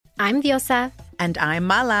I'm Diosa. And I'm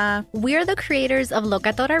Mala. We're the creators of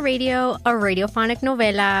Locatora Radio, a radiophonic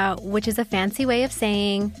novela, which is a fancy way of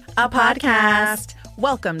saying a podcast.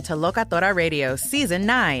 Welcome to Locatora Radio Season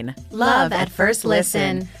 9. Love at First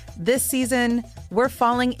Listen. This season, we're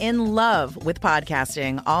falling in love with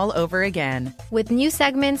podcasting all over again. With new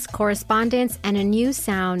segments, correspondence, and a new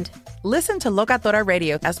sound. Listen to Locatora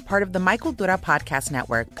Radio as part of the My Cultura Podcast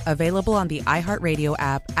Network, available on the iHeartRadio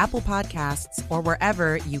app, Apple Podcasts, or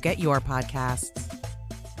wherever you get your podcasts.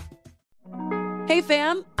 Hey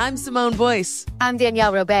fam, I'm Simone Boyce. I'm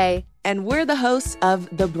Danielle Robay. And we're the hosts of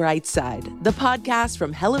The Bright Side, the podcast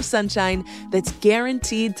from Hello Sunshine that's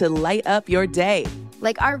guaranteed to light up your day.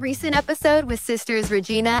 Like our recent episode with sisters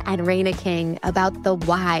Regina and Raina King about the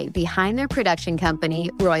why behind their production company,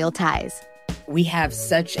 Royal Ties. We have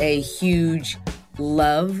such a huge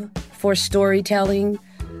love for storytelling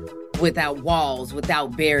without walls,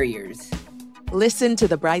 without barriers. Listen to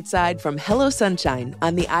The Bright Side from Hello Sunshine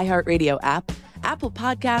on the iHeartRadio app, Apple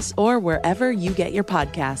Podcasts, or wherever you get your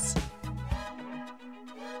podcasts.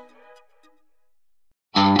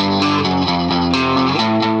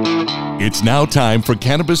 It's now time for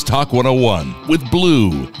Cannabis Talk 101 with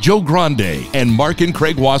Blue, Joe Grande, and Mark and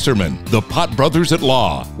Craig Wasserman, the Pot Brothers at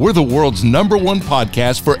Law. We're the world's #1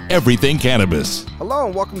 podcast for everything cannabis. Hello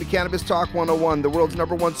and welcome to Cannabis Talk 101, the world's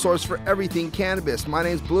 #1 source for everything cannabis. My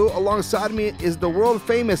name's Blue. Alongside me is the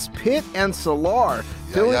world-famous Pitt and Solar.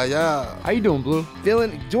 Yeah. How you doing, Blue?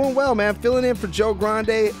 Doing well, man. Filling in for Joe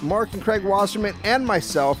Grande, Mark and Craig Wasserman, and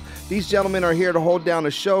myself. These gentlemen are here to hold down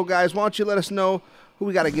the show, guys. Why don't you let us know who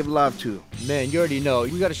we got to give love to? Man, you already know.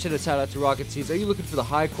 We got to shout out to Rocket Seeds. Are you looking for the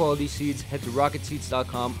high-quality seeds? Head to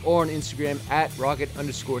rocketseeds.com or on Instagram at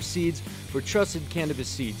rocket_seeds for trusted cannabis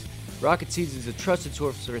seeds. Rocket Seeds is a trusted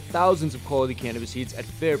source for thousands of quality cannabis seeds at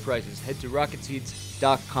fair prices. Head to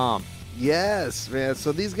rocketseeds.com. Yes, man.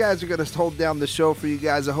 So these guys are going to hold down the show for you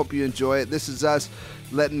guys. I hope you enjoy it. This is us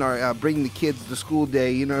letting our bring the kids to school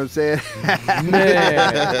day. You know what I'm saying?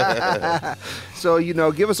 Man. So,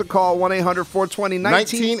 give us a call,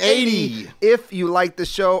 1-800-420-1980 if you like the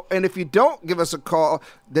show. And if you don't give us a call,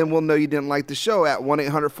 then we'll know you didn't like the show at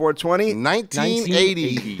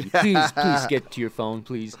 1-800-420-1980. Please get to your phone,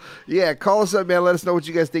 please. Yeah, call us up, man. Let us know what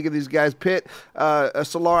you guys think of these guys. Pitt,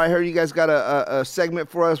 Solar, I heard you guys got a segment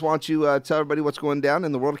for us. Why don't you tell everybody what's going down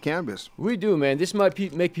in the world of cannabis? We do, man. This might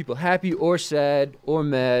make people happy or sad or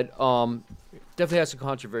mad. Definitely has some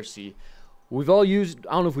controversy. I don't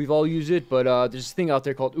know if we've all used it, but there's this thing out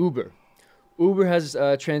there called Uber. Uber has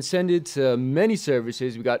transcended to many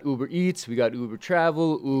services. We got Uber Eats, we got Uber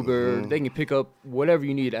Travel, Uber. They can pick up whatever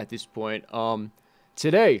you need at this point.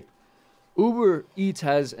 Today, Uber Eats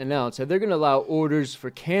has announced that they're going to allow orders for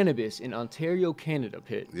cannabis in Ontario, Canada,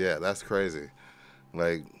 Pitt. Yeah, that's crazy.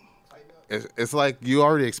 Like, it's like you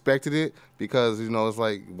already expected it because, it's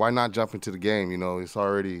like, why not jump into the game? It's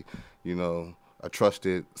already, a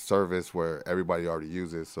trusted service where everybody already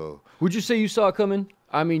uses. So, would you say you saw it coming?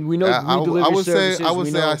 I mean, we know we deliver services. I would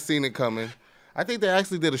say I seen it coming. I think they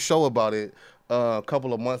actually did a show about it a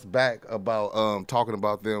couple of months back about talking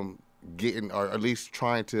about them getting, or at least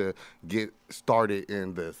trying to get started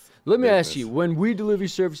in this. Let me ask you, when we delivery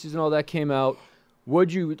services and all that came out, when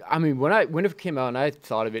it came out and I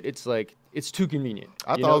thought of it, it's like, it's too convenient.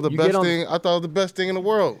 I thought it was the best thing. I thought it was the best thing in the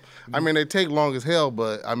world. I mean, they take long as hell,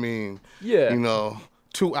 but I mean, 2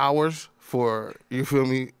 hours for, you feel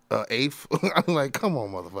me, eighth. I'm like, come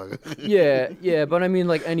on, motherfucker. Yeah, but I mean,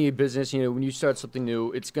 like any business, when you start something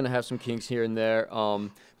new, it's gonna have some kinks here and there.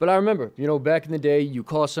 But I remember, back in the day, you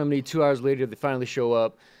call somebody 2 hours later, they finally show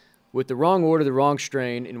up with the wrong order, the wrong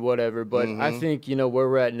strain, and whatever. But I think where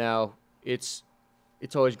we're at now, it's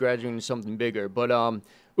always graduating to something bigger. But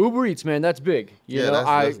Uber Eats, man, that's big.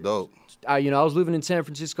 That's dope. I was living in San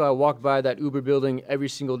Francisco. I walked by that Uber building every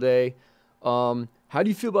single day. How do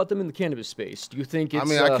you feel about them in the cannabis space? Do you think it's...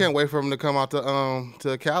 I can't wait for them to come out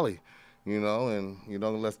to Cali,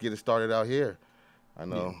 and, let's get it started out here. I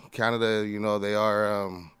know Canada, they are...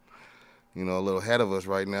 a little ahead of us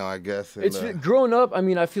right now, I guess. And, it's growing up. I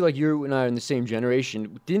mean, I feel like you and I are in the same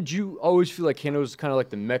generation. Didn't you always feel like Canada was kind of like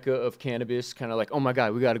the mecca of cannabis? Kind of like, oh my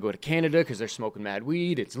God, we got to go to Canada because they're smoking mad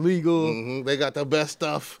weed. It's legal. They got the best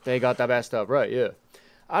stuff. Right? Yeah.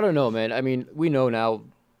 I don't know, man. I mean, we know now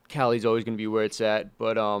Cali's always going to be where it's at.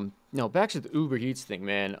 But back to the Uber Eats thing,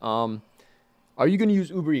 man. Are you going to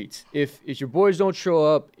use Uber Eats if your boys don't show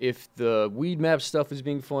up? If the weed map stuff is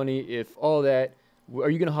being funny? If all that? Are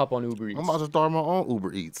you going to hop on Uber Eats? I'm about to start my own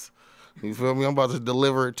Uber Eats. You feel me? I'm about to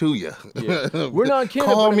deliver it to you. Yeah. We're not in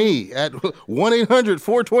Canada. Call me at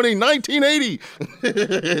 1-800-420-1980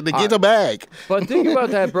 to get a bag. But think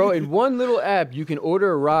about that, bro. In one little app, you can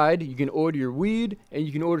order a ride, you can order your weed, and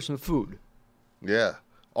you can order some food. Yeah,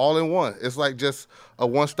 all in one. It's like just a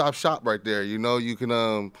one-stop shop right there. You know, you can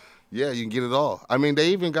you can get it all. I mean, they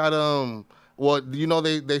even got well, you know,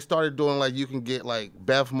 they started doing like you can get like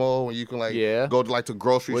Bevmo and you can like go to like to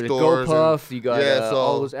grocery with stores. GoPuff, you got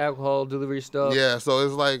all those alcohol delivery stuff. Yeah, so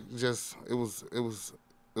it's like just it was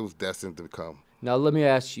destined to come. Now let me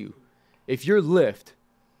ask you, if you're Lyft,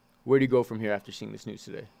 where do you go from here after seeing this news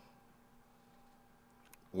today?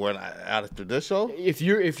 After this show? If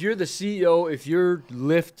you're the CEO, if you're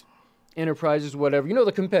Lyft Enterprises, whatever, you know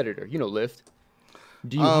the competitor, you know Lyft.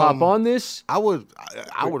 Do you hop on this? I would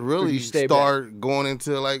really start going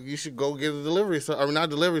into like you should go get a delivery service, or not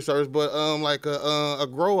delivery service, but like a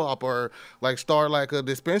grow up or like start like a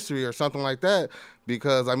dispensary or something like that.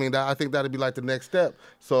 Because I mean I think that'd be like the next step.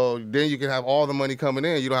 So then you can have all the money coming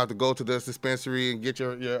in. You don't have to go to the dispensary and get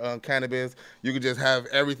your cannabis. You can just have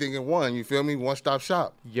everything in one. You feel me? One stop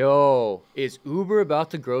shop. Yo, is Uber about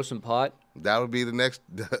to grow some pot? That would be the next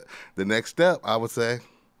step, I would say.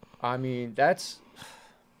 I mean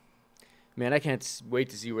man, I can't wait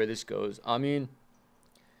to see where this goes. I mean,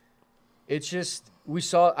 it's just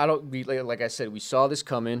like I said, we saw this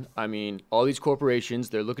coming. I mean, all these corporations,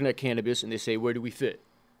 they're looking at cannabis and they say, where do we fit?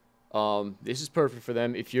 This is perfect for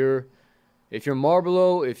them. If you're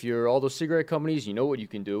Marlboro, if you're all those cigarette companies, you know what you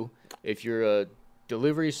can do. If you're a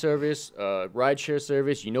delivery service, rideshare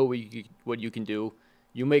service, you know what you can do.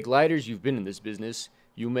 You make lighters, you've been in this business.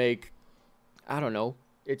 You make, I don't know.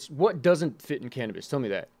 It's what doesn't fit in cannabis. Tell me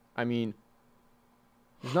that. I mean,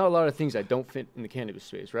 there's not a lot of things that don't fit in the cannabis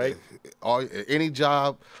space, right? Any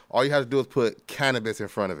job, all you have to do is put cannabis in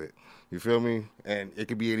front of it. You feel me? And it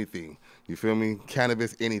could be anything. You feel me?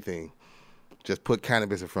 Cannabis, anything. Just put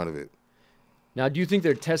cannabis in front of it. Now, do you think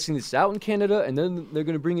they're testing this out in Canada and then they're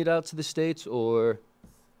going to bring it out to the States, or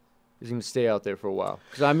is it going to stay out there for a while?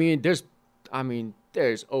 Because,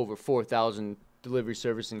 there's over 4,000 delivery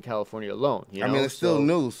service in California alone. You know? It's still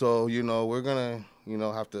new, so, we're going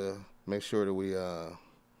to, have to make sure that we,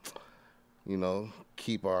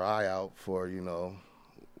 keep our eye out for,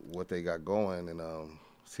 what they got going and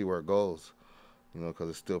see where it goes, because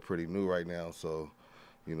it's still pretty new right now. So,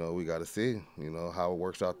 we got to see, how it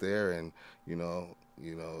works out there. And, you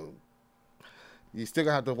still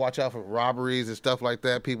gonna have to watch out for robberies and stuff like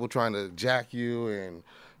that, people trying to jack you and,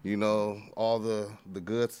 all the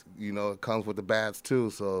goods, it comes with the bads too.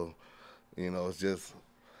 So, it's just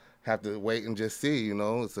have to wait and just see,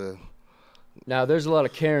 Now, there's a lot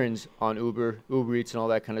of Karens on Uber Eats and all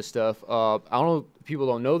that kind of stuff. I don't know if people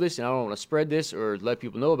don't know this, and I don't want to spread this or let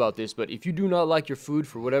people know about this, but if you do not like your food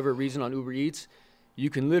for whatever reason on Uber Eats, you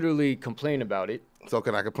can literally complain about it. So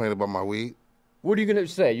can I complain about my weed? What are you going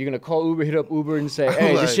to say? You're going to call Uber, hit up Uber, and say,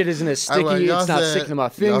 hey, this shit isn't as sticky, it's not sticking to my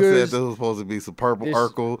fingers. Y'all said this was supposed to be some purple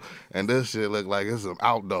Urkel, and this shit look like it's some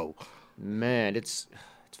outdoor. Man, it's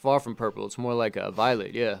far from purple. It's more like a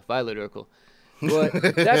violet. Yeah, violet Urkel. But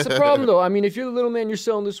that's the problem, though. I mean, if you're the little man, you're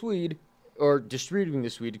selling this weed, or distributing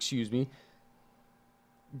this weed, excuse me,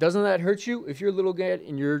 doesn't that hurt you? If you're a little guy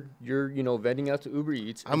and you're vending out to Uber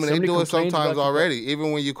Eats. I mean, they do it sometimes already.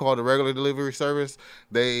 Even when you call the regular delivery service,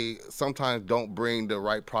 they sometimes don't bring the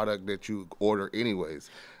right product that you order anyways.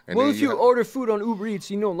 And well, if you order food on Uber Eats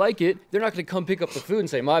and you don't like it, they're not going to come pick up the food and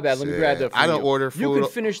say, my bad, let me grab that food. I don't order food. You can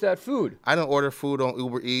finish that food. I don't order food on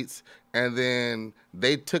Uber Eats, and then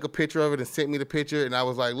they took a picture of it and sent me the picture, and I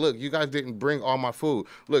was like, look, you guys didn't bring all my food.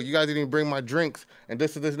 Look, you guys didn't even bring my drinks, and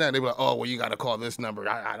this and this and that. They were like, oh, well, you got to call this number.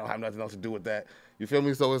 I don't have nothing else to do with that. You feel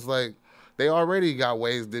me? So it's like they already got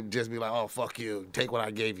ways to just be like, oh, fuck you. Take what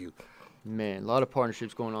I gave you. Man, a lot of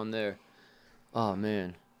partnerships going on there. Oh,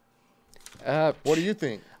 man. What do you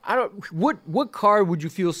think? What car would you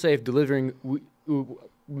feel safe delivering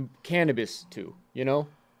cannabis to?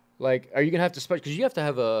 Like, are you gonna have to because you have to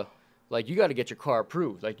have you got to get your car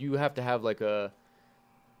approved. Like, you have to have like an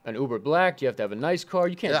Uber Black. You have to have a nice car.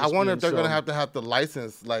 You can't. Yeah, I wonder if they're gonna have the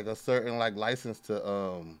license, like a certain license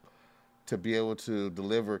to be able to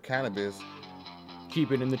deliver cannabis.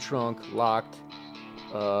 Keep it in the trunk, locked.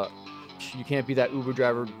 You can't be that Uber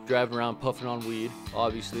driver driving around puffing on weed,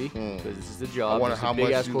 obviously, because this is the job. I wonder how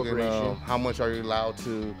much corporation. How much are you allowed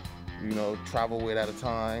to, travel with at a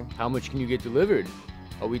time? How much can you get delivered?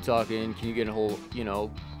 Are we talking? Can you get a whole,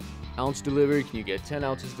 ounce delivered? Can you get 10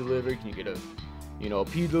 ounces delivered? Can you get a, a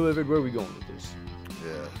pea delivered? Where are we going with this?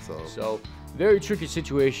 Yeah. So Very tricky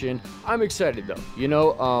situation. I'm excited though. You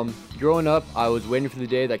know, growing up, I was waiting for the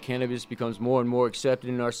day that cannabis becomes more and more accepted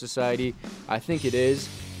in our society. I think it is.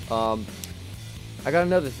 I got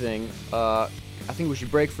another thing. I think we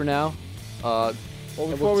should break for now. Well,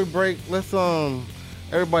 before we break, let's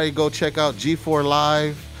everybody go check out G4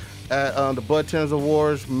 Live at the Bud Tenders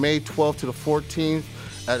Awards, May 12th to the 14th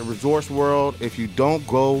at Resorts World. If you don't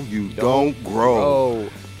go, you don't grow.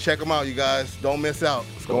 Check them out, you guys. Don't miss out.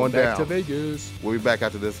 It's going down. Back to Vegas. We'll be back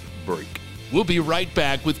after this break. We'll be right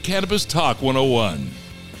back with Cannabis Talk 101.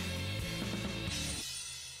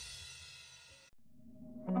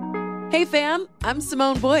 Hey fam, I'm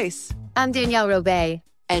Simone Boyce. I'm Danielle Robay.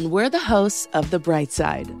 And we're the hosts of The Bright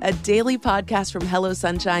Side, a daily podcast from Hello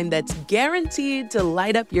Sunshine that's guaranteed to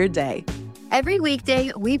light up your day. Every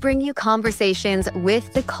weekday, we bring you conversations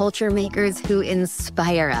with the culture makers who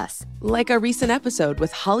inspire us. Like our recent episode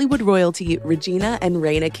with Hollywood royalty Regina and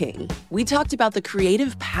Raina King. We talked about the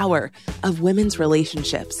creative power of women's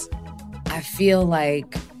relationships. I feel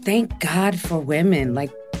like, thank God for women,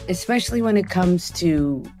 like, especially when it comes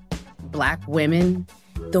to Black women,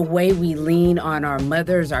 the way we lean on our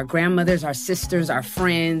mothers, our grandmothers, our sisters, our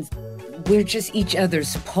friends. We're just each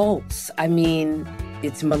other's pulse. I mean,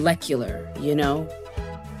 it's molecular, you know?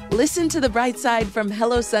 Listen to The Bright Side from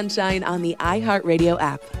Hello Sunshine on the iHeartRadio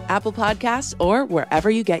app, Apple Podcasts, or wherever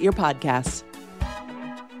you get your podcasts.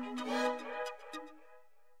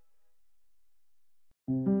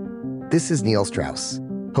 This is Neil Strauss,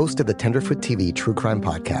 host of the Tenderfoot TV True Crime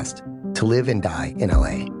Podcast, To Live and Die in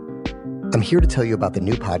LA. I'm here to tell you about the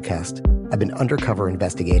new podcast I've been undercover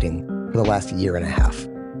investigating for the last year and a half.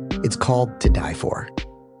 It's called To Die For.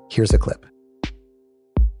 Here's a clip.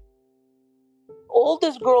 All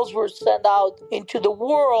these girls were sent out into the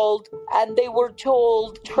world and they were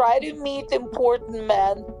told, try to meet important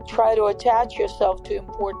men, try to attach yourself to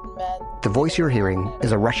important men. The voice you're hearing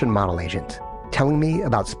is a Russian model agent telling me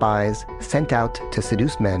about spies sent out to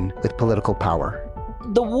seduce men with political power.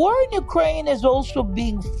 The war in Ukraine is also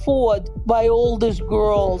being fought by all these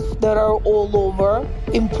girls that are all over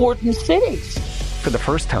important cities. For the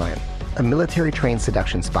first time, a military-trained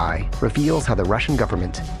seduction spy reveals how the Russian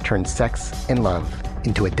government turned sex and love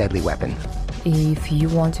into a deadly weapon. If you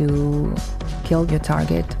want to kill your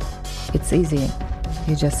target, it's easy.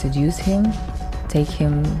 You just seduce him, take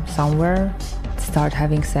him somewhere, start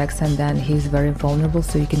having sex, and then he's very vulnerable,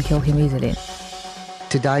 so you can kill him easily.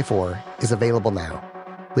 To Die For is available now.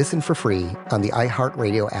 Listen for free on the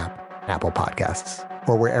iHeartRadio app, Apple Podcasts,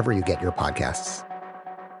 or wherever you get your podcasts.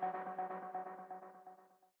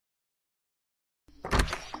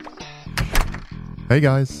 Hey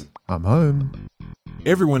guys, I'm home.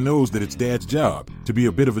 Everyone knows that it's Dad's job to be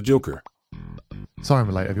a bit of a joker. Sorry I'm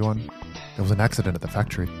late, everyone. There was an accident at the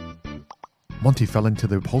factory. Monty fell into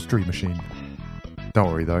the upholstery machine. Don't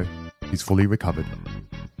worry though, he's fully recovered.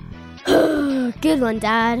 Good one,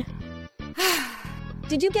 Dad.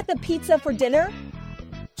 Did you get the pizza for dinner?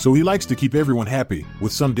 So he likes to keep everyone happy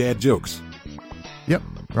with some dad jokes. Yep,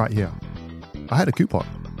 right here. I had a coupon,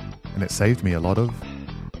 and it saved me a lot of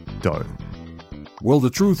dough. Well, the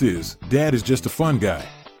truth is, Dad is just a fun guy.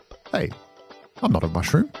 Hey, I'm not a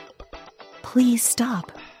mushroom. Please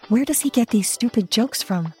stop. Where does he get these stupid jokes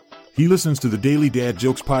from? He listens to the Daily Dad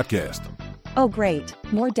Jokes podcast. Oh, great.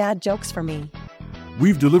 More dad jokes for me.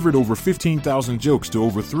 We've delivered over 15,000 jokes to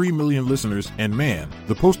over 3 million listeners, and man,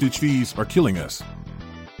 the postage fees are killing us.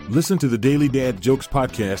 Listen to the Daily Dad Jokes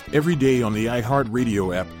podcast every day on the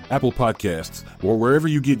iHeartRadio app, Apple Podcasts, or wherever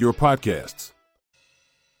you get your podcasts.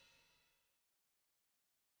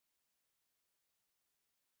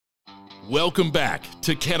 Welcome back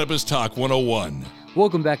to Cannabis Talk 101.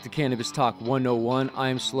 Welcome back to Cannabis Talk 101.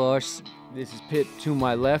 I'm Slush. This is Pitt to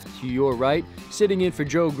my left, to your right. Sitting in for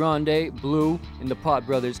Joe Grande, Blue, and the Pot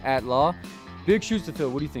Brothers at Law. Big shoes to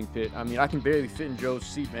fill. What do you think, Pitt? I mean, I can barely fit in Joe's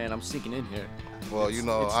seat, man. I'm sinking in here. Well, you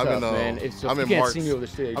know, I'm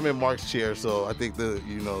in Mark's chair, so I think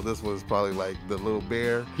this one's probably like the little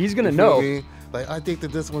bear. He's gonna know. Like, I think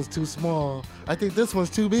that this one's too small. I think this one's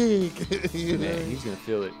too big. Man, he's gonna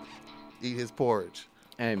feel it. Eat his porridge.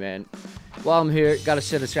 Hey, man. While I'm here, gotta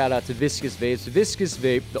send a shout out to Viscous Vapes. Viscous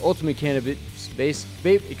Vape, the ultimate cannabis-based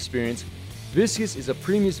vape experience. Viscous is a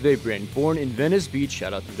premium vape brand born in Venice Beach.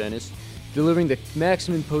 Shout out to Venice. Delivering the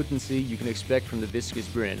maximum potency you can expect from the Viscous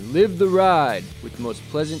brand. Live the ride with the most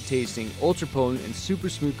pleasant tasting, ultra potent, and super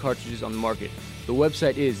smooth cartridges on the market. The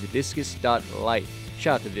website is viscous.light.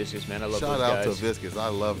 Shout out to Viscous, man. I love those guys. Shout out to Viscous. I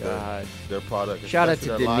love their product. Shout out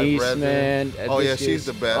to Denise, man. Oh, yeah, she's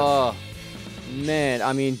the best. Man,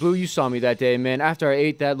 I mean, Blue, you saw me that day, man. After I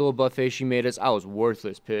ate that little buffet she made us, I was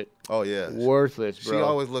worthless, Pitt. Oh, yeah. Worthless, bro. She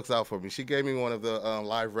always looks out for me. She gave me one of the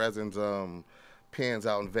live resins pins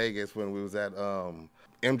out in Vegas when we was at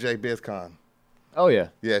MJ BizCon. Oh, yeah.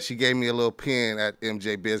 Yeah, she gave me a little pin at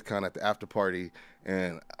MJ BizCon at the after party.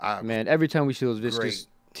 And man, every time we see those Viscous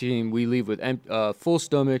team, we leave with full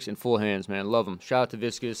stomachs and full hands, man. Love them. Shout out to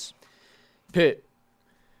Viscous. Pitt.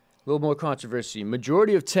 A little more controversy.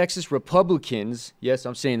 Majority of Texas Republicans, yes,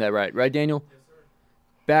 I'm saying that right. Right, Daniel? Yes, sir.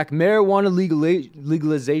 Back marijuana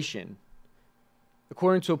legalization.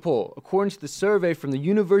 According to a poll. According to the survey from the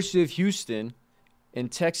University of Houston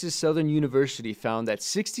and Texas Southern University found that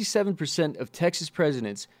 67% of Texas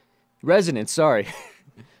residents, I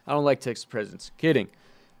don't like Texas presidents. Kidding.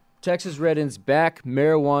 Texas residents back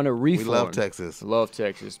marijuana reform. We love Texas. Love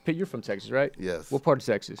Texas. Pitt, you're from Texas, right? Yes. What part of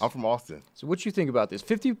Texas? I'm from Austin. So what you think about this?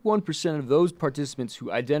 51% of those participants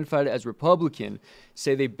who identified as Republican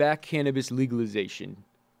say they back cannabis legalization.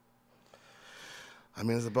 I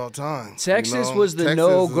mean, it's about time. Texas was the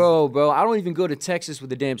no-go, bro. I don't even go to Texas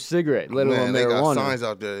with a damn cigarette, let alone marijuana. They got signs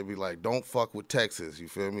out there that be like, don't fuck with Texas, you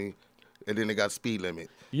feel me? And then they got speed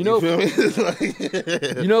limit. You know, feel me?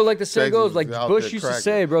 Like the saying goes, like Bush used to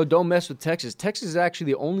say, bro, don't mess with Texas. Texas is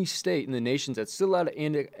actually the only state in the nation that's still allowed to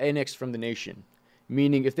annex from the nation.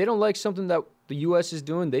 Meaning, if they don't like something that the U.S. is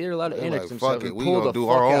doing, they are allowed to annex themselves and pull the fuck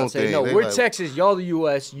out and say, no, we're Texas, y'all the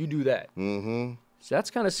U.S., you do that. Mm-hmm. So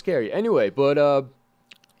that's kind of scary. Anyway, but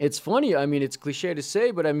it's funny. I mean, it's cliche to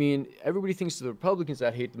say, but I mean, everybody thinks the Republicans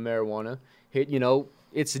that hate the marijuana,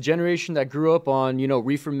 it's a generation that grew up on,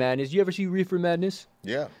 Reefer Madness. You ever see Reefer Madness?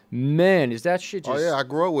 Yeah. Man, is that shit just... Oh, yeah, I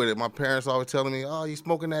grew up with it. My parents always telling me, oh, you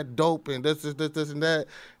smoking that dope and this, and that.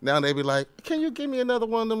 Now they be like, can you give me another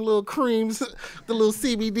one of them little creams, the little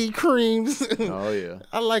CBD creams? Oh, yeah.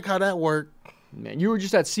 I like how that worked. Man, you were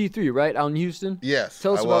just at C3, right, out in Houston? Yes,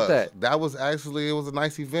 Tell us about that. That was actually, it was a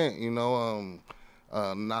nice event,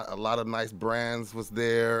 not a lot of nice brands was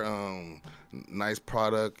there, nice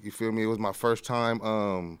product, you feel me? It was my first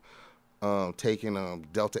time taking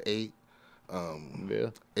Delta 8.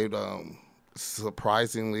 It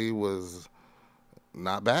surprisingly was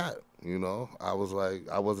not bad, I was like,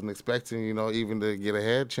 I wasn't expecting, even to get a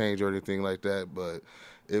head change or anything like that, but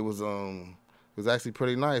it was actually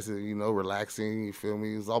pretty nice, relaxing, you feel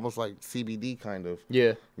me? It was almost like CBD kind of.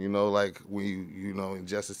 Yeah. Like when you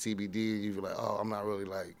ingest a CBD, you feel like, oh, I'm not really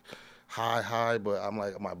like high, but I'm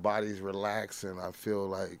like, my body's relaxed and I feel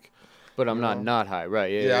like. But I'm not high,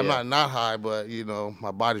 right? Yeah, I'm not high, but,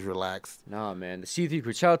 my body's relaxed. Nah, man. The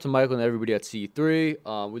C3 shout out to Michael and everybody at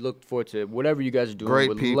C3. We look forward to whatever you guys are doing.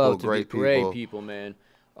 Great people, great people, man.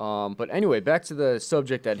 But anyway, back to the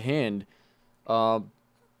subject at hand.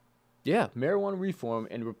 Yeah, marijuana reform,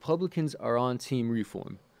 and Republicans are on team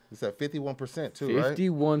reform. It's at 51% too, right?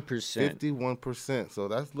 51%. 51%. So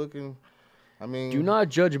that's looking, I mean. Do not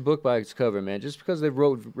judge a book by its cover, man. Just because they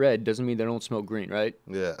wrote red doesn't mean they don't smell green, right?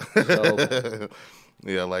 Yeah. So,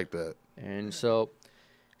 yeah, I like that. And so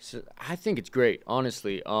I think it's great,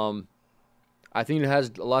 honestly. I think it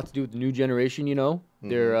has a lot to do with the new generation,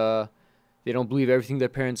 Mm-hmm. They don't believe everything their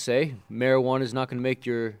parents say. Marijuana is not going to make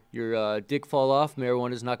your dick fall off.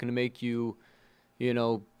 Marijuana is not going to make you,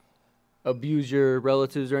 abuse your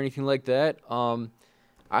relatives or anything like that.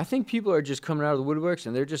 I think people are just coming out of the woodworks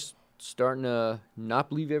and they're just starting to not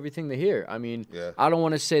believe everything they hear. I mean, I don't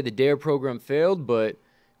want to say the DARE program failed, but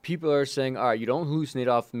people are saying, all right, you don't hallucinate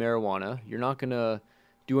off marijuana. You're not going to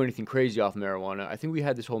do anything crazy off marijuana. I think we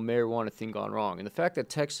had this whole marijuana thing gone wrong. And the fact that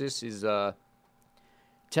Texas is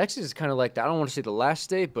kind of like, I don't want to say the last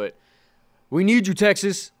state, but we need you,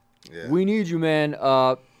 Texas. Yeah. We need you, man.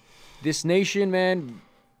 This nation, man,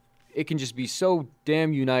 it can just be so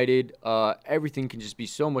damn united. Everything can just be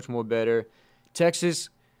so much more better. Texas,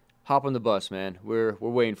 hop on the bus, man. We're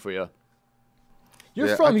waiting for you.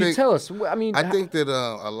 You're from, you tell us. I mean, I think that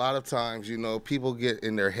a lot of times, people get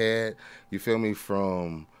in their head, you feel me,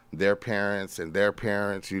 from their parents and their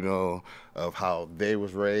parents, of how they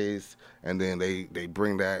was raised. And then they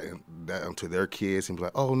bring that onto their kids and be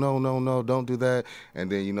like, oh, no, don't do that. And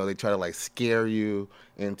then, they try to, like, scare you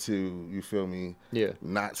into, you feel me,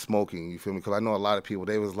 not smoking, you feel me? Because I know a lot of people,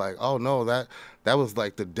 they was like, oh, no, that was,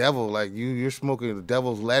 like, the devil. Like, you're smoking the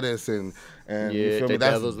devil's lettuce and you feel me?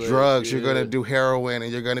 That's drugs. You're going to do heroin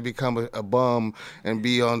and you're going to become a bum and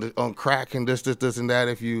be on crack and this, and that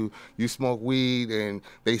if you smoke weed. And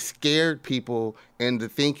they scared people into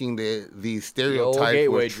thinking that these stereotypes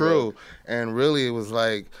were true. And really, it was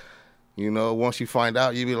like, once you find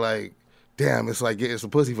out, you be like, damn, it's like getting some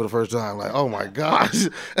pussy for the first time. Like, oh, my gosh.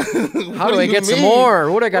 How do I get some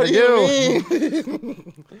more? What I got to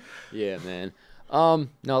do? Yeah, man. No,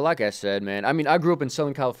 like I said, man. I mean, I grew up in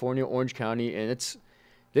Southern California, Orange County, and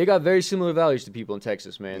they got very similar values to people in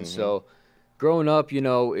Texas, man. So growing up,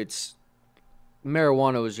 it's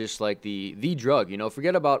marijuana was just like the drug,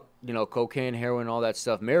 Forget about, cocaine, heroin, all that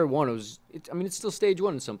stuff. Marijuana it's still stage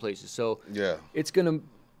 1 in some places. So yeah, it's going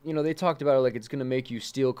to, they talked about it like it's going to make you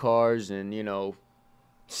steal cars and,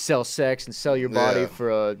 sell sex and sell your body for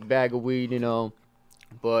a bag of weed,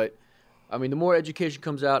 But, I mean, the more education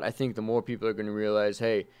comes out, I think the more people are going to realize,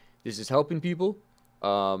 hey, this is helping people.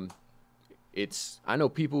 I know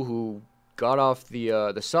people who got off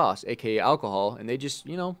the sauce, a.k.a. alcohol, and they just,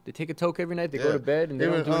 they take a toke every night, they go to bed, and they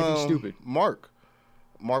don't do anything stupid. Mark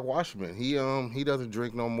Wasserman, he doesn't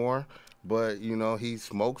drink no more, but, he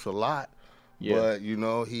smokes a lot. Yeah. But,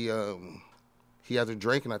 he hasn't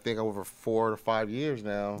drank in, I think, over 4 to 5 years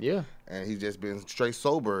now. Yeah. And he's just been straight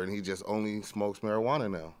sober, and he just only smokes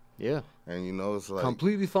marijuana now. Yeah. And, it's like...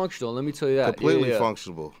 completely functional, let me tell you that. Completely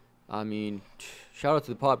functional. I mean, shout out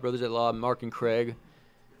to the Pot Brothers at Law, Mark and Craig.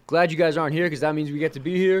 Glad you guys aren't here, because that means we get to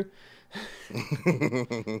be here.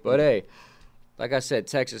 But, hey, like I said,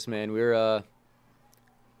 Texas, man, we're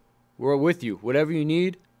with you. Whatever you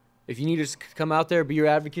need. If you need us to come out there, be your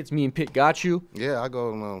advocates, me and Pitt got you. Yeah, I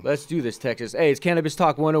go. Let's do this, Texas. Hey, it's Cannabis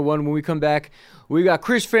Talk 101. When we come back, we got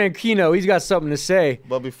Chris Franchino. He's got something to say.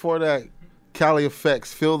 But before that, Cali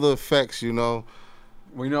effects. Feel the effects, Well,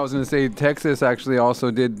 I was going to say Texas actually also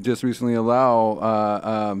did just recently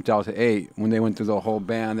allow Delta 8 when they went through the whole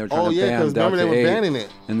ban. They were trying to ban Delta 8. They were banning it.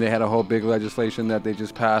 And they had a whole big legislation that they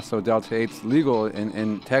just passed, so Delta 8's legal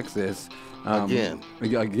in Texas.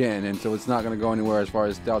 Again, and so it's not going to go anywhere as far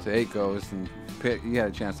as Delta 8 goes. And Pitt, you had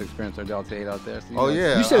a chance to experience our Delta 8 out there. So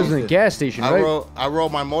yeah. You said it was in a gas station, right? I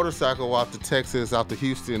rode my motorcycle out to Texas, out to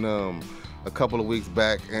Houston a couple of weeks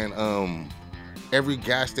back, and every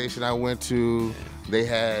gas station I went to, they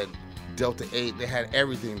had Delta 8. They had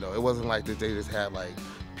everything, though. It wasn't like that they just had, like,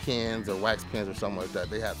 pens or wax pens or something like that.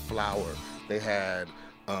 They had flour. They had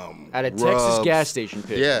at a rubs. Texas gas station,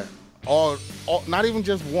 Pitt. Yeah. All, not even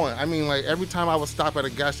just one. I mean, like, every time I would stop at a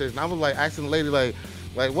gas station, I was, like, asking the lady, like,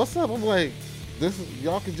 what's up? I'm like,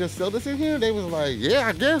 y'all can just sell this in here? They was like, yeah,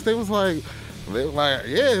 I guess. They was like, yeah,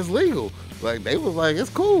 it's legal. Like, they was like, it's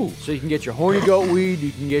cool. So you can get your horny goat weed,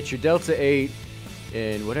 you can get your Delta 8,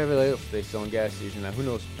 and whatever else they sell in gas stations. Now, who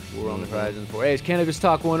knows what we're on the horizon for. Hey, it's Cannabis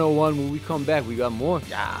Talk 101. When we come back, we got more.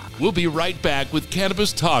 Yeah. We'll be right back with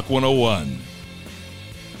Cannabis Talk 101.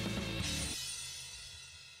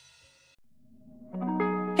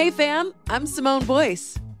 Hey fam, I'm Simone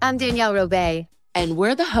Boyce. I'm Danielle Robay. And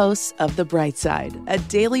we're the hosts of The Bright Side, a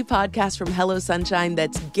daily podcast from Hello Sunshine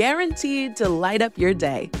that's guaranteed to light up your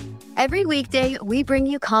day. Every weekday, we bring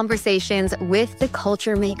you conversations with the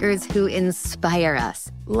culture makers who inspire us.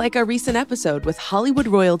 Like our recent episode with Hollywood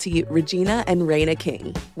royalty Regina and Raina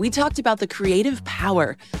King. We talked about the creative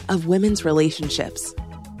power of women's relationships.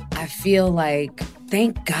 I feel like,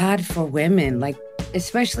 thank God for women,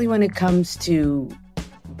 especially when it comes to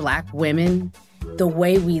Black women, the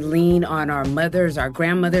way we lean on our mothers, our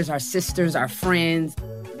grandmothers, our sisters, our friends.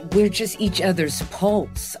 We're just each other's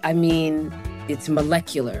pulse. I mean, it's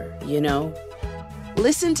molecular,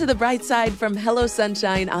 Listen to The Bright Side from Hello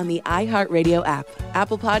Sunshine on the iHeartRadio app,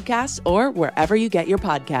 Apple Podcasts, or wherever you get your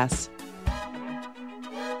podcasts.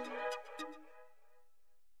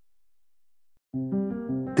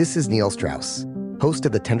 This is Neil Strauss, host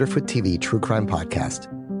of the Tenderfoot TV True Crime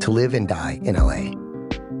Podcast, To Live and Die in LA.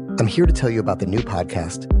 I'm here to tell you about the new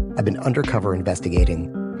podcast I've been undercover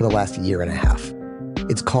investigating for the last year and a half.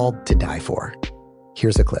 It's called To Die For.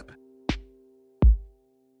 Here's a clip.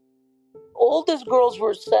 All these girls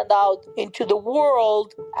were sent out into the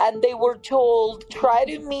world and they were told, try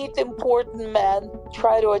to meet important men,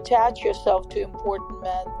 try to attach yourself to important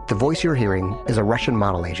men. The voice you're hearing is a Russian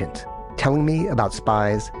model agent telling me about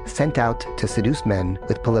spies sent out to seduce men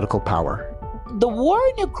with political power. The war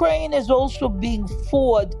in Ukraine is also being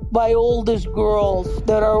fought by all these girls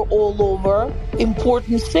that are all over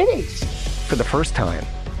important cities. For the first time,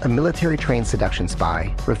 a military-trained seduction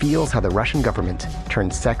spy reveals how the Russian government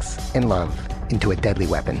turned sex and love into a deadly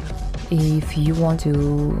weapon. If you want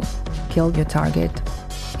to kill your target,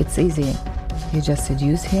 it's easy. You just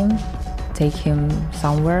seduce him, take him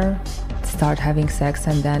somewhere, start having sex,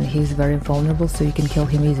 and then he's very vulnerable, so you can kill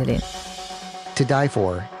him easily. To Die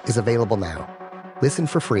For is available now. Listen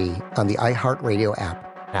for free on the iHeartRadio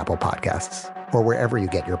app, Apple Podcasts, or wherever you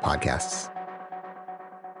get your podcasts.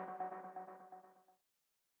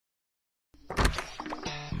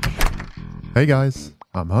 Hey guys,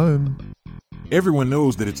 I'm home. Everyone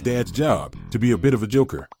knows that it's Dad's job to be a bit of a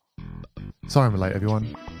joker. Sorry I'm late,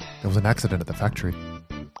 everyone. There was an accident at the factory.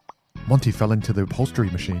 Monty fell into the upholstery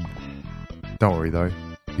machine. Don't worry though,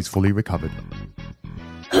 he's fully recovered.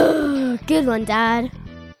 Good one, Dad.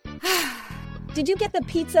 Did you get the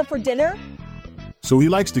pizza for dinner? So he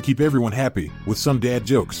likes to keep everyone happy with some dad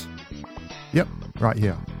jokes. Yep, right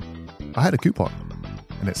here. I had a coupon,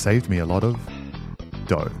 and it saved me a lot of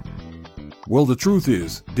dough. Well, the truth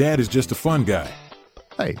is, Dad is just a fun guy.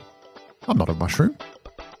 Hey, I'm not a mushroom.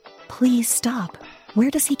 Please stop.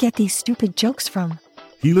 Where does he get these stupid jokes from?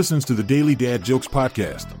 He listens to the Daily Dad Jokes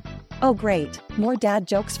podcast. Oh, great. More dad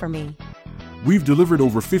jokes for me. We've delivered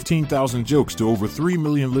over 15,000 jokes to over 3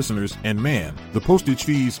 million listeners, and man, the postage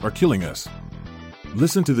fees are killing us.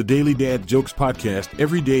 Listen to the Daily Dad Jokes podcast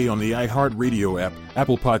every day on the iHeartRadio app,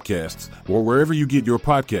 Apple Podcasts, or wherever you get your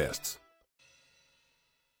podcasts.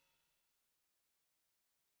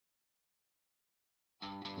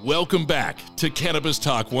 Welcome back to Cannabis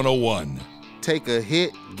Talk 101. Take a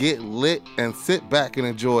hit, get lit, and sit back and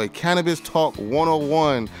enjoy Cannabis Talk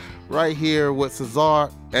 101 right here with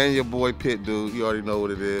Cesar and your boy Pit Dude. You already know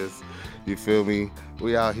what it is. You feel me?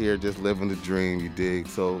 We out here just living the dream, you dig?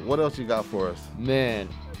 So what else you got for us? Man,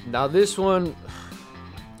 now this one's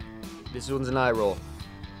an eye roll.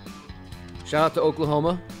 Shout out to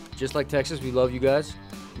Oklahoma. Just like Texas, we love you guys.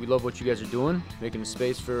 We love what you guys are doing, making a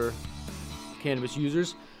space for cannabis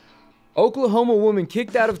users. Oklahoma woman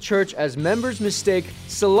kicked out of church as members mistake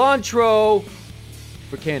cilantro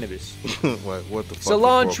for cannabis. What the fuck?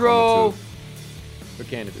 Cilantro for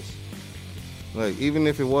cannabis. Like, even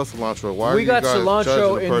if it was cilantro, why we are got you guys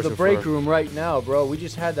cilantro judging in the break room right now, bro. We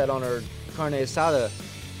just had that on our carne asada.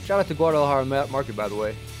 Shout out to Guadalajara Market, by the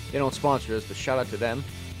way. They don't sponsor us, but shout out to them.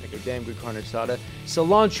 Make a damn good carne asada.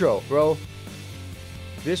 Cilantro, bro.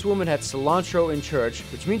 This woman had cilantro in church,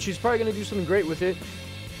 which means she's probably going to do something great with it.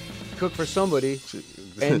 Cook for somebody.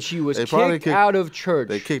 And she was kicked out of church.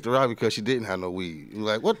 They kicked her out because she didn't have no weed. You're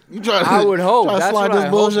like, what? You trying I would hope. to That's slide what this I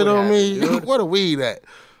bullshit hope on would me? happen, dude. What a weed at?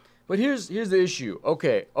 But here's the issue.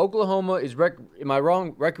 Okay, Oklahoma is, am I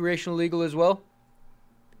wrong, recreational legal as well?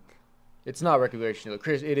 It's not recreational,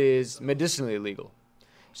 Chris. It is medicinally illegal.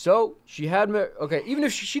 So she had, even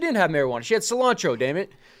if she didn't have marijuana, she had cilantro, damn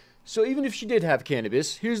it. So even if she did have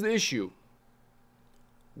cannabis, here's the issue.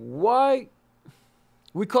 Why,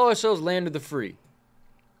 we call ourselves land of the free.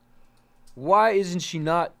 Why isn't she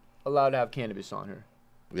not allowed to have cannabis on her?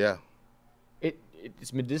 Yeah.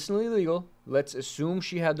 It's medicinally illegal. Let's assume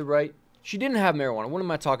she had the right. She didn't have marijuana. What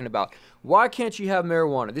am I talking about? Why can't she have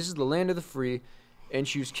marijuana? This is the land of the free, and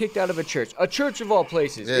she was kicked out of a church of all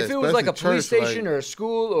places. Yeah, if it was like a police station or a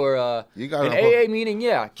school or an AA meeting,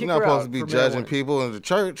 yeah, kick her out. You're not supposed to be judging people in the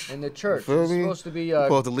church. In the church. You feel It's me? supposed to be... You're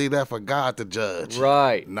supposed to leave that for God to judge.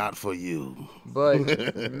 Right. Not for you.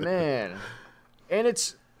 But, man, and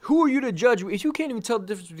it's... Who are you to judge? If you can't even tell the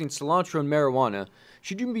difference between cilantro and marijuana,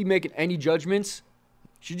 should you be making any judgments?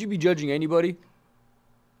 Should you be judging anybody?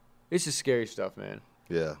 This is scary stuff, man.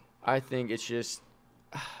 Yeah. I think it's just...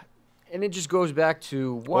 And it just goes back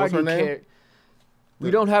to why do you care? We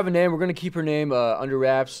don't have a name. We're going to keep her name under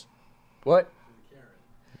wraps. What?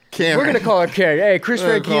 Karen. We're going to call her Karen. Hey, Chris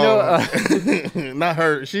Franchino. Not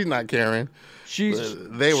her. She's not Karen. She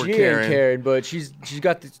Karen. Ain't Karen, but she's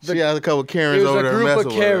got she has a couple Karens over there. It was a group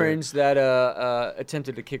of Karens that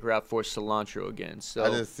attempted to kick her out for cilantro again. So I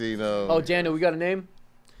just see Oh, Daniel, we got a name?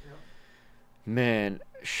 Yep. Man,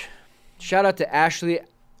 shout out to Ashley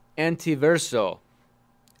Antiverso.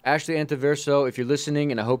 Ashley Antiverso, if you're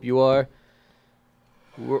listening, and I hope you are,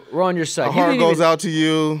 we're on your side. Our heart goes out to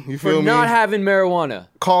you. You feel me? For not having marijuana.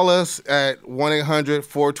 Call us at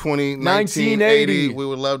 1-800-420-1980. We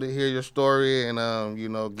would love to hear your story and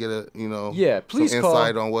get please some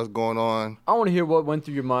insight on what's going on. I want to hear what went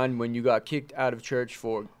through your mind when you got kicked out of church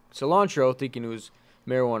for cilantro, thinking it was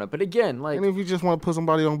marijuana. But again, and if you just want to put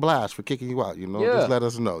somebody on blast for kicking you out, just let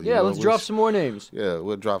us know. Let's drop some more names. Yeah,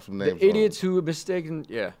 we'll drop some names. The idiots who were mistaken.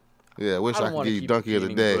 Yeah. Yeah, I wish I could give you Donkey of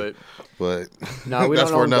the Day, but no, we that's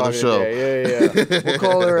don't for another show. Yeah. We'll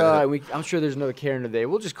call her. I'm sure there's another Karen today.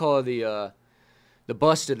 We'll just call her the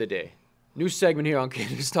bust of the day. New segment here on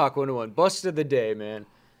Cannabis Talk 101. Bust of the day, man.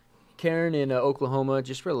 Karen in Oklahoma,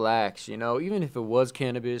 just relax. Even if it was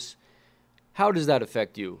cannabis, how does that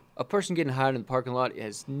affect you? A person getting high in the parking lot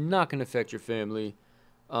is not going to affect your family.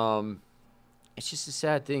 It's just a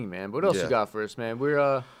sad thing, man. What else you got for us, man?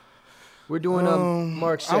 We're doing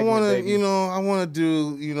Mark's segment, baby. I want to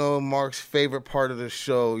do, Mark's favorite part of the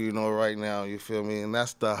show, right now, you feel me? And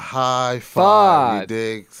that's the high five, you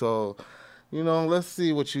dig? So, let's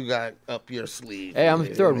see what you got up your sleeve. Hey, I'm going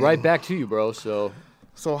to throw it right back to you, bro, So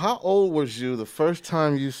how old was you the first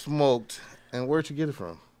time you smoked, and where'd you get it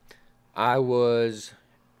from? I was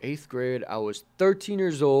 8th grade. I was 13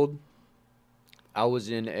 years old. I was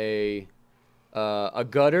in a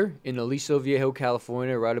gutter in Aliso Viejo,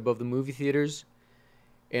 California, right above the movie theaters.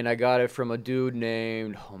 And I got it from a dude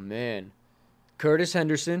named, Curtis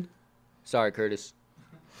Henderson. Sorry, Curtis.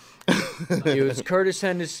 It was Curtis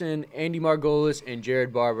Henderson, Andy Margolis, and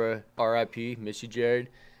Jared Barber, R.I.P., miss you, Jared.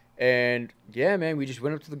 And, yeah, man, we just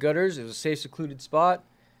went up to the gutters. It was a safe, secluded spot.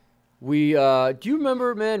 We, do you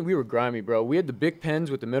remember, man, we were grimy, bro. We had the big pens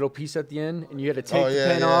with the metal piece at the end, and you had to take the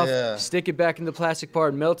pen off, stick it back in the plastic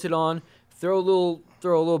part, melt it on, throw a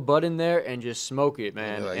little bud in there, and just smoke it,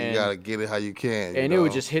 man. Like, and you gotta get it how you can. And it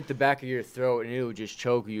would just hit the back of your throat, and it would just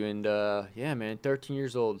choke you. And yeah, man, 13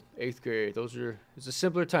 years old, 8th grade. It's a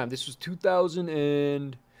simpler time. This was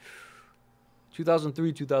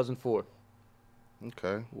 2003, 2004.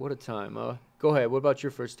 Okay. What a time. Go ahead. What about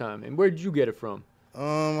your first time? And where did you get it from?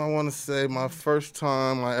 I want to say my first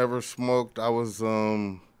time I ever smoked, I was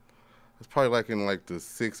it's probably like in like the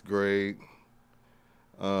 6th grade.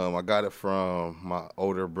 I got it from my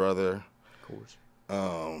older brother. Of course.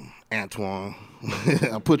 Antoine.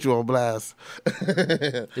 I put you on blast.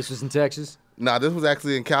 This was in Texas? Nah, this was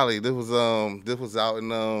actually in Cali. This was out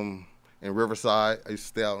in Riverside. I used to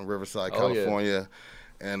stay out in Riverside, California.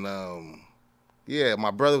 Yeah. And yeah,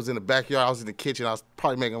 my brother was in the backyard. I was in the kitchen. I was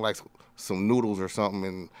probably making like some noodles or something,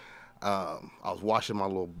 and I was washing my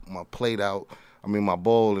plate out. My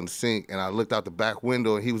bowl in the sink, and I looked out the back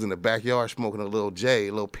window, and he was in the backyard smoking a little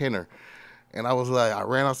pinner. And I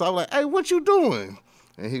ran outside. I was like, hey, what you doing?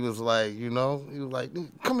 And he was like,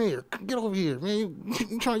 come here, get over here, man. You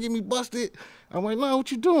trying to get me busted? I'm like, no,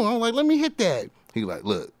 what you doing? I'm like, let me hit that. He was like,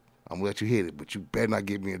 look, I'm gonna let you hit it, but you better not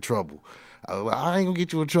get me in trouble. I was like, I ain't gonna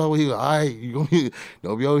get you in trouble. He was like, all right,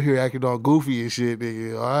 don't be over here acting all goofy and shit,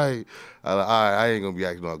 nigga. All right. I was like, all right, I ain't gonna be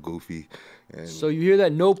acting all goofy. And so you hear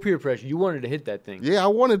that? No peer pressure. You wanted to hit that thing. Yeah, I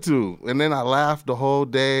wanted to. And then I laughed the whole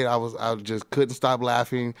day. I just couldn't stop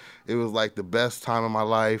laughing. It was like the best time of my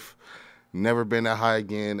life. Never been that high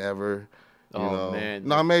again, ever. You know. Man.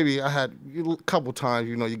 No, maybe I had a couple times,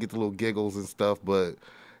 you get the little giggles and stuff. But,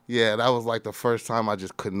 yeah, that was like the first time I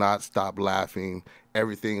just could not stop laughing.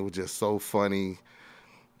 Everything was just so funny.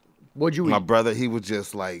 What'd you eat? My brother, he was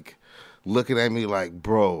just like looking at me like,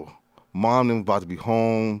 bro, Mom them about to be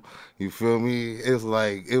home. You feel me? It was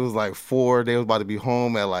like 4. They was about to be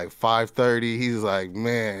home at like 5:30. He's like,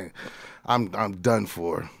 man, I'm done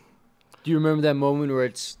for. Do you remember that moment where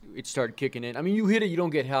it started kicking in? You hit it, you don't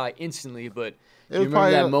get high instantly, but do you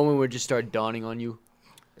remember that moment where it just started dawning on you?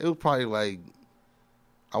 It was probably like,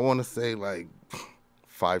 I want to say like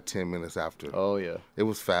 5-10 minutes after. Oh yeah. It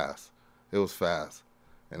was fast.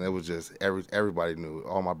 And it was just everybody knew.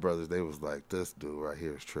 All my brothers, they was like, this dude right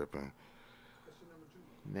here is tripping.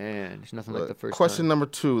 Man, there's nothing like the first Question time. number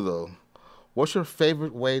 2, though. What's your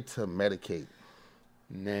favorite way to medicate?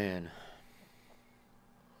 Man.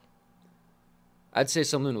 I'd say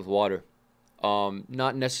something with water.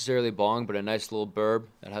 Not necessarily bong, but a nice little burb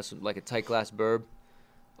that has like a tight glass burb.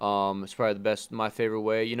 It's probably my favorite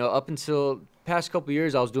way. Up until past couple of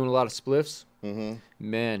years, I was doing a lot of spliffs. Mm-hmm.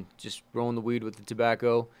 Man, just rolling the weed with the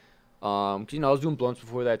tobacco. 'Cause, I was doing blunts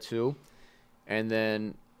before that too. And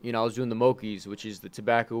then, I was doing the mokies, which is the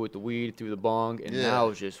tobacco with the weed through the bong. And now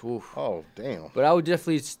it's just, oof. Oh, damn. But I would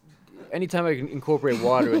definitely, anytime I can incorporate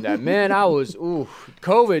water in that, man, I was,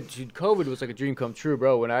 COVID was like a dream come true,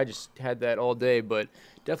 bro, when I just had that all day. But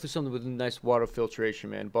definitely something with a nice water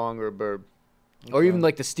filtration, man, bong or a burb. Okay. Or even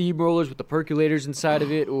like the steam rollers with the percolators inside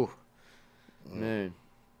of it. Ooh, man.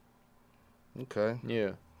 Okay.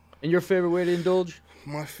 Yeah. And your favorite way to indulge?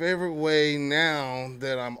 My favorite way now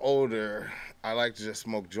that I'm older, I like to just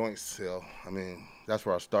smoke joints still. That's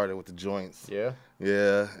where I started with the joints. Yeah?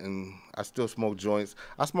 Yeah, and I still smoke joints.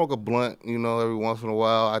 I smoke a blunt, every once in a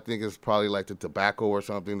while. I think it's probably like the tobacco or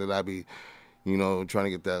something that I be, trying to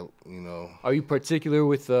get that, Are you particular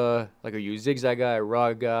with, are you a zigzag guy, a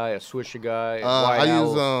raw guy, a swisher guy, a I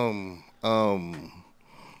owl? use,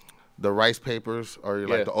 the rice papers or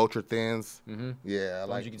like the ultra thins. Mm-hmm. Yeah, I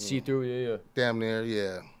like. You can see through. Yeah. Damn near.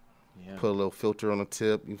 Yeah. Put a little filter on the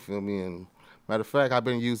tip. You feel me? And matter of fact, I've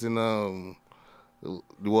been using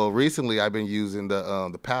recently I've been using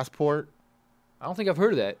the Passport. I don't think I've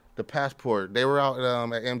heard of that. The Passport. They were out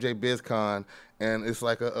at MJ BizCon, and it's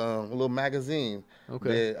like a little magazine.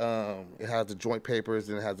 Okay. That, it has the joint papers,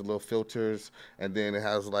 and it has the little filters, and then it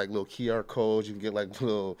has like little QR codes. You can get like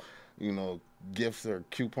little, gifts or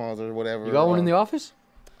coupons or whatever. You got one in the office?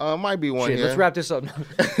 Might be one here. Let's wrap this up.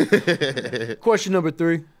 Question number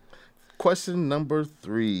 3. Question number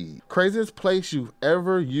 3. Craziest place you've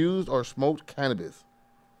ever used or smoked cannabis?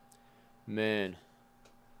 Man.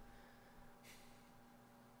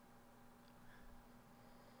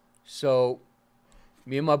 So,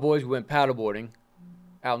 me and my boys went paddleboarding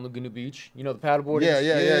out in Laguna Beach. You know the paddleboarding?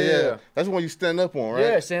 Yeah. That's the one you stand up on, right?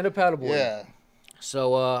 Yeah, stand-up paddleboarding. Yeah.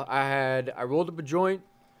 So I rolled up a joint.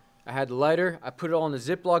 I had the lighter. I put it all in a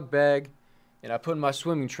Ziploc bag, and I put in my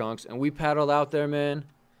swimming trunks, and we paddled out there, man.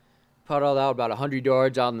 Paddled out about 100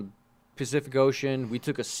 yards out in the Pacific Ocean. We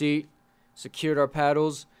took a seat, secured our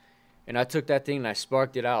paddles, and I took that thing and I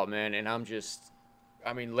sparked it out, man.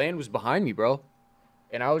 And land was behind me, bro.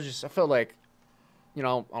 And I felt like, I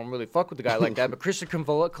don't really fuck with the guy like that. But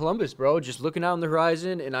Christopher Columbus, bro, just looking out on the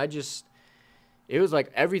horizon, and it was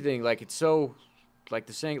like everything, like it's so, like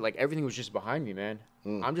the saying, like everything was just behind me, man.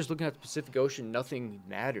 I'm just looking at the Pacific Ocean. Nothing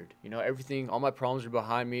mattered. Everything, all my problems were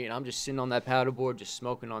behind me, and I'm just sitting on that paddleboard, just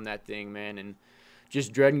smoking on that thing, man, and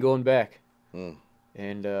just dreading going back.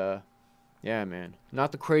 And, yeah, man.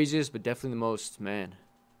 Not the craziest, but definitely the most, man.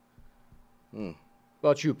 What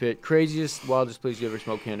about you, Pitt? Craziest, wildest place you ever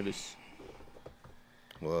smoked cannabis?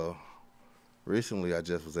 Well, recently I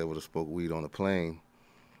just was able to smoke weed on a plane.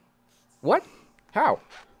 What? How?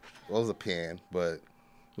 Well, it was a pen, but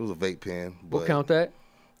it was a vape pen. We'll count that.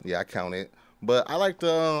 Yeah, I count it. But I like to,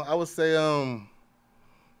 I would say, on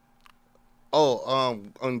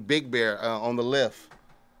Big Bear, on the lift.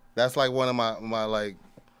 That's like one of my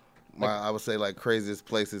I would say like craziest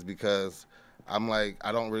places because I'm like,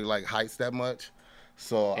 I don't really like heights that much.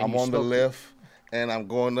 So I'm on the lift and I'm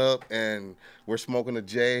going up and we're smoking a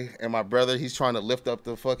J and my brother, he's trying to lift up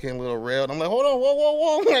the fucking little rail. And I'm like, hold on,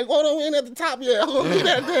 whoa. I'm like, hold on, we ain't at the top yet. Hold on, get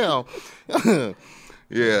that down.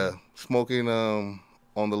 Yeah, smoking on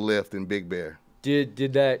the lift in Big Bear. Did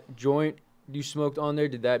that joint you smoked on there,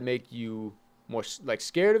 did that make you more like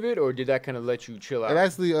scared of it, or did that kind of let you chill out? It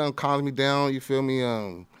actually calmed me down, you feel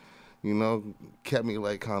me? Kept me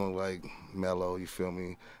like kind of like mellow, you feel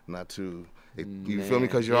me? Not too, you feel me?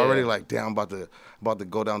 Because you're already like down about to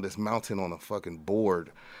go down this mountain on a fucking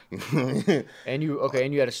board. And you had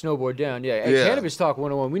a snowboard down, yeah. Hey, Cannabis Talk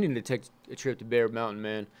 101, we need to take a trip to Bear Mountain,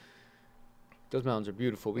 man. Those mountains are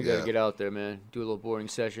beautiful. We gotta get out there, man. Do a little boarding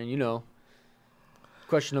session,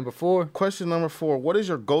 Question number 4. Question number 4. What is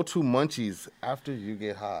your go-to munchies after you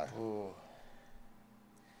get high? Ooh.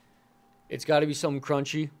 It's got to be something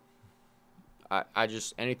crunchy. I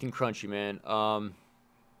just, anything crunchy, man. I'm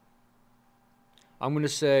going to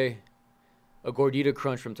say a Gordita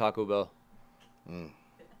Crunch from Taco Bell.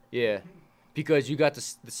 Yeah. Because you got the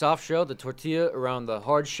soft shell, the tortilla around the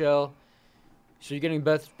hard shell. So you're getting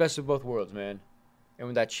best of both worlds, man. And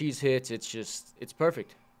when that cheese hits, it's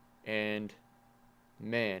perfect. And,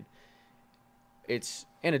 man,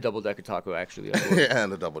 and a double-decker taco, actually.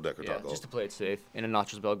 And a double-decker taco. Just to play it safe. And a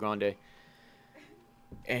Nachos Bel Grande.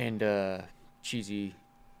 And cheesy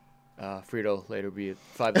Frito later be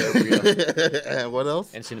 5-layer burrito. And what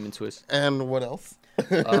else? And cinnamon twist. And what else?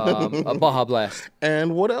 A Baja Blast.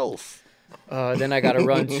 And what else? Then I got to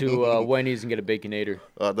run to Wendy's and get a Baconator.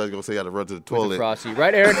 I thought you were going to say you got to run to the toilet. With a Frosty.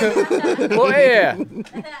 Right, Erica? Well, yeah.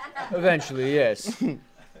 Eventually, yes.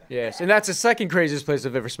 Yes. And that's the second craziest place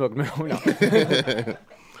I've ever smoked marijuana.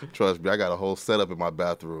 Trust me, I got a whole setup in my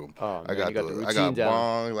bathroom. Oh, man, I got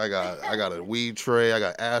bongs, I got a weed tray, I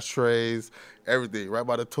got ashtrays, everything right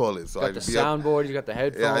by the toilet. So got the soundboard, you got the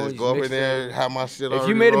headphones. Yeah, I just go up in there, have my shit already If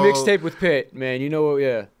you made a rolled. mixtape with Pitt, man,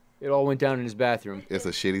 it all went down in his bathroom. It's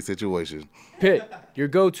a shitty situation. Pitt, your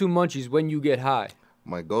go-to munchies when you get high.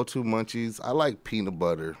 My go-to munchies, I like peanut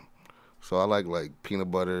butter. So I like peanut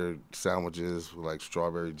butter sandwiches with like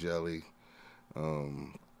strawberry jelly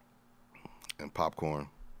and popcorn.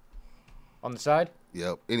 On the side?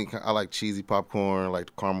 Yep. I like cheesy popcorn,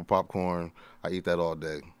 like caramel popcorn. I eat that all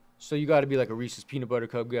day. So you got to be like a Reese's peanut butter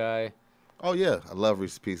cup guy. Oh yeah, I love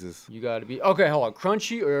Reese's Pieces. You got to be okay. Hold on,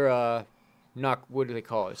 crunchy or not? What do they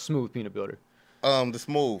call it? Smooth peanut butter. The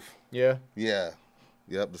smooth. Yeah. Yeah.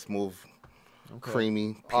 Yep. The smooth,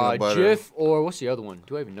 creamy peanut butter. Jif or what's the other one?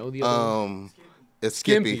 Do I even know the other one? It's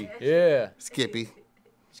Skippy. Yeah. Skippy.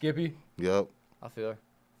 Yep. I feel her.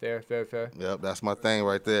 Fair. Yep. That's my thing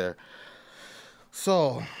right there.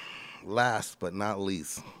 So, last but not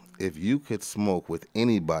least, if you could smoke with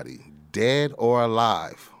anybody, dead or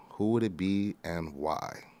alive, who would it be and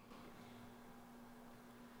why?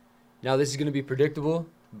 Now, this is going to be predictable,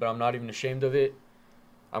 but I'm not even ashamed of it.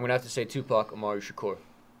 I'm going to have to say Tupac Amaru Shakur.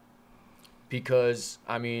 Because,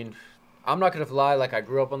 I'm not going to lie, I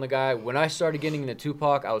grew up on the guy. When I started getting into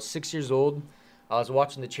Tupac, I was 6 years old. I was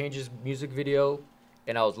watching the Changes music video,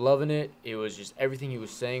 and I was loving it. It was just everything he was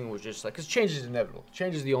saying was just because change is inevitable.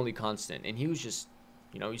 Change is the only constant. And he was just,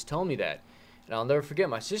 he's telling me that. And I'll never forget,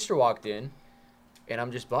 my sister walked in, and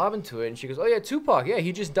I'm just bobbing to it. And she goes, oh, yeah, Tupac. Yeah,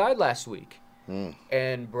 he just died last week.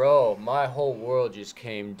 And, bro, my whole world just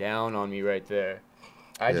came down on me right there.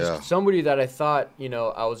 Somebody that I thought,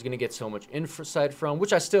 I was going to get so much insight from,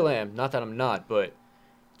 which I still am. Not that I'm not, but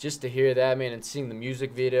just to hear that, man, and seeing the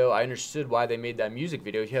music video, I understood why they made that music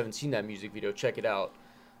video. If you haven't seen that music video, check it out.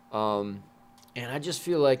 And I just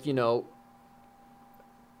feel like, he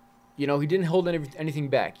didn't hold anything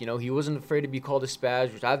back. He wasn't afraid to be called a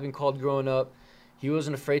spaz, which I've been called growing up. He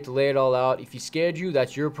wasn't afraid to lay it all out. If he scared you,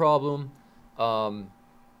 that's your problem.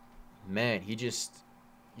 Man, he just,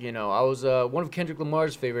 I was one of Kendrick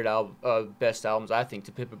Lamar's favorite best albums, I think,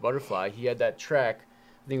 To Pimp a Butterfly. He had that track,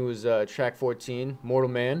 I think it was track 14, Mortal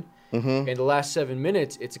Man. Mm-hmm. In the last 7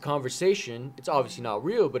 minutes, it's a conversation. It's obviously not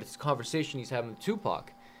real, but it's a conversation he's having with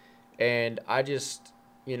Tupac. And I just,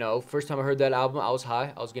 first time I heard that album, I was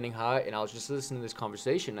high. I was getting high, and I was just listening to this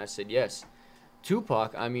conversation. And I said, yes,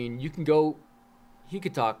 Tupac, I mean, you can go, he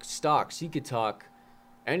could talk stocks. He could talk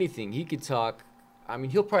anything. He could talk, I mean,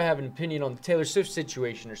 he'll probably have an opinion on the Taylor Swift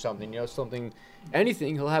situation or something,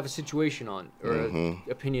 anything he'll have a situation on or an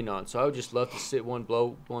opinion on. So I would just love to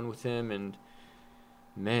blow one with him. And,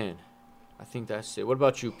 man, I think that's it. What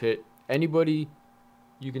about you, Pitt? Anybody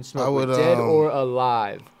you can smoke with, dead or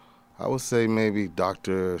alive? I would say maybe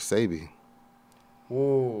Dr. Sebi.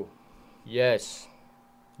 Ooh, yes.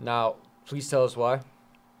 Now, please tell us why.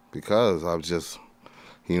 Because I'm just,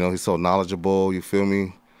 he's so knowledgeable, you feel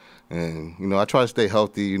me? And, I try to stay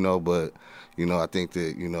healthy, but, I think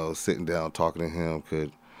that, sitting down talking to him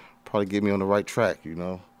could probably get me on the right track,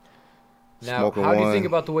 Now, Smoking how do you think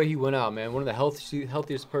about the way he went out, man? One of the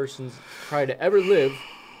healthiest persons probably to ever live.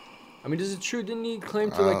 I mean, is it true? Didn't he claim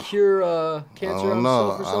to cure cancer on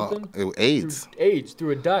himself or something? AIDS. Through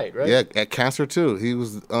a diet, right? Yeah, at cancer too. He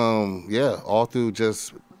was, all through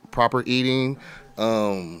just proper eating,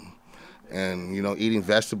 and eating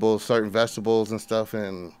certain vegetables and stuff,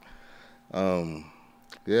 and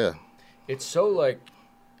It's so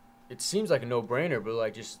it seems like a no-brainer,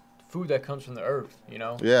 but just food that comes from the earth,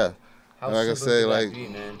 Yeah. How like I say, that be,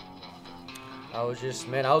 man? I was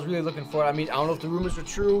really looking for it. I mean, I don't know if the rumors are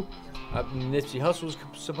true. Nipsey Hussle was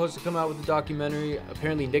supposed to come out with the documentary.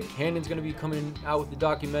 Apparently, Nick Cannon's going to be coming out with the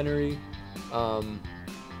documentary. I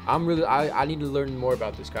need to learn more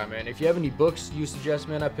about this guy, man. If you have any books you suggest,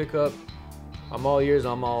 man, I pick up, I'm all ears,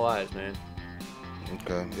 I'm all eyes, man.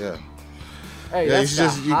 Okay, yeah. Hey, that's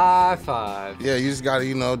high five. Yeah, you just got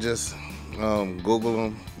to, just Google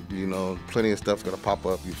them. Plenty of stuff's going to pop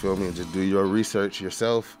up, you feel me? And just do your research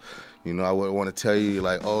yourself. I wouldn't want to tell you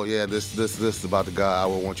this is about the guy. I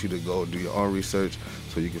would want you to go do your own research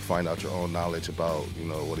so you can find out your own knowledge about,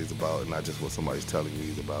 what he's about and not just what somebody's telling you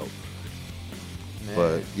he's about. Man.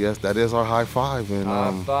 But yes, that is our high five. And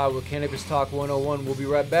high five with Cannabis Talk 101. We'll be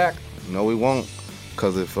right back. No, we won't.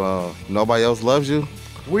 Because if nobody else loves you,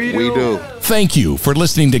 we do. Thank you for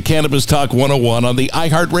listening to Cannabis Talk 101 on the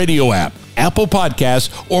iHeartRadio app, Apple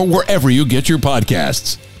Podcasts, or wherever you get your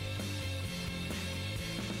podcasts.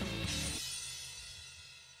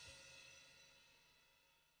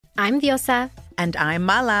 I'm Diosa. And I'm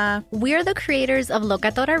Mala. We're the creators of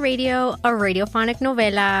Locatora Radio, a radiophonic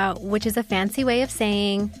novela, which is a fancy way of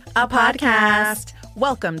saying a podcast.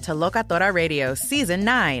 Welcome to Locatora Radio Season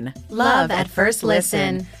 9. Love at First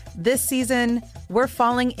Listen. This season, we're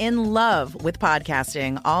falling in love with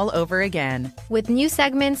podcasting all over again. With new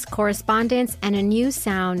segments, correspondence, and a new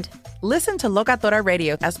sound. Listen to Locatora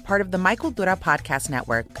Radio as part of the Michael Dura Podcast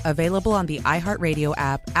Network, available on the iHeartRadio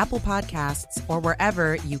app, Apple Podcasts, or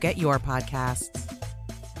wherever you get your podcasts.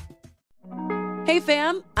 Hey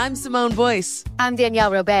fam, I'm Simone Boyce. I'm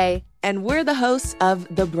Danielle Robay. And we're the hosts of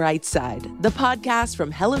The Bright Side, the podcast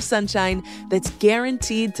from Hello Sunshine that's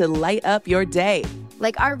guaranteed to light up your day.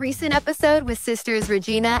 Like our recent episode with sisters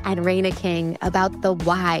Regina and Raina King about the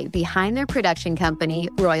why behind their production company,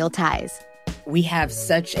 Royal Ties. We have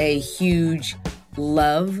such a huge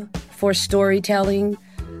love for storytelling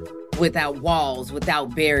without walls,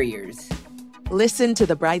 without barriers. Listen to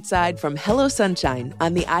The Bright Side from Hello Sunshine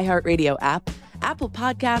on the iHeartRadio app, Apple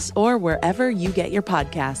Podcasts, or wherever you get your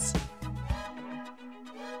podcasts.